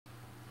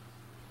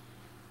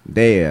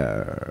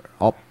There,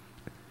 up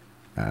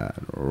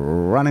and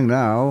running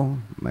now.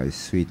 My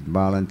sweet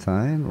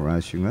Valentine,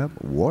 rushing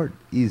up. Word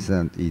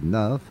isn't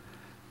enough.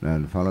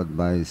 Then followed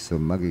by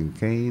Sumaging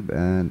Cave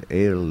and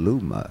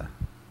Heirloom.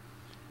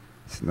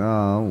 So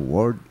now,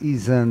 word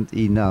isn't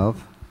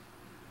enough.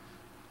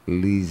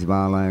 Liz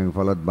Balang,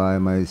 followed by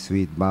My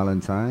Sweet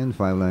Valentine,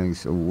 5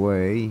 lengths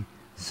away.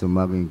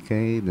 Sumaging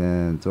Cave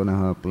and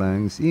 2.5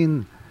 lengths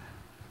in.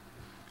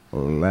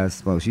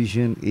 Last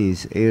position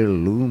is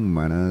Heirloom,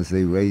 and as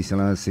they race the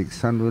last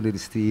 600,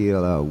 it's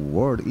still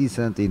word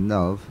isn't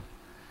enough.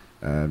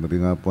 And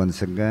moving up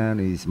once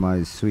again is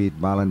My Sweet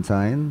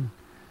Valentine.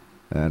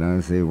 And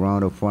as they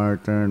round a far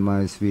turn,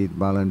 My Sweet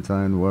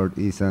Valentine, word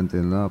isn't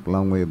enough.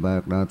 Long way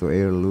back now to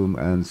Heirloom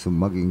and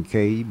Sumaging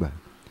Cave.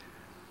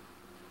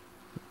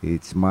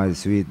 It's My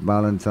Sweet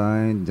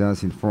Valentine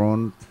just in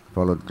front,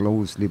 followed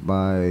closely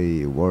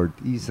by Word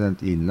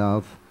Isn't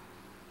Enough.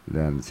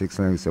 Then 6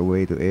 lengths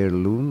away to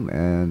Heirloom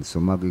and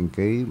Sumaging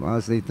Cave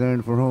as they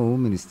turn for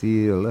home, and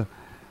still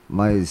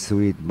My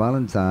Sweet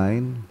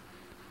Valentine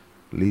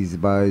leads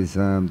by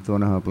some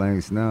 2.5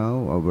 lengths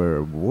now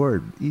over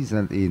Word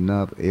Isn't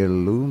Enough,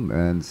 Heirloom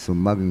and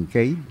Sumaging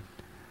Cave.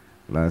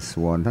 Last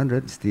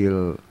 100,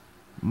 still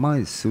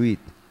My Sweet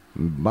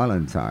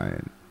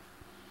Valentine.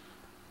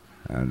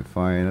 And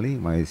finally,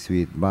 My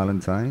Sweet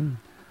Valentine,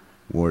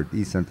 Word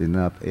Isn't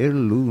Enough,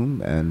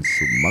 Heirloom and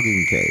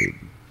Sumaging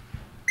Cave.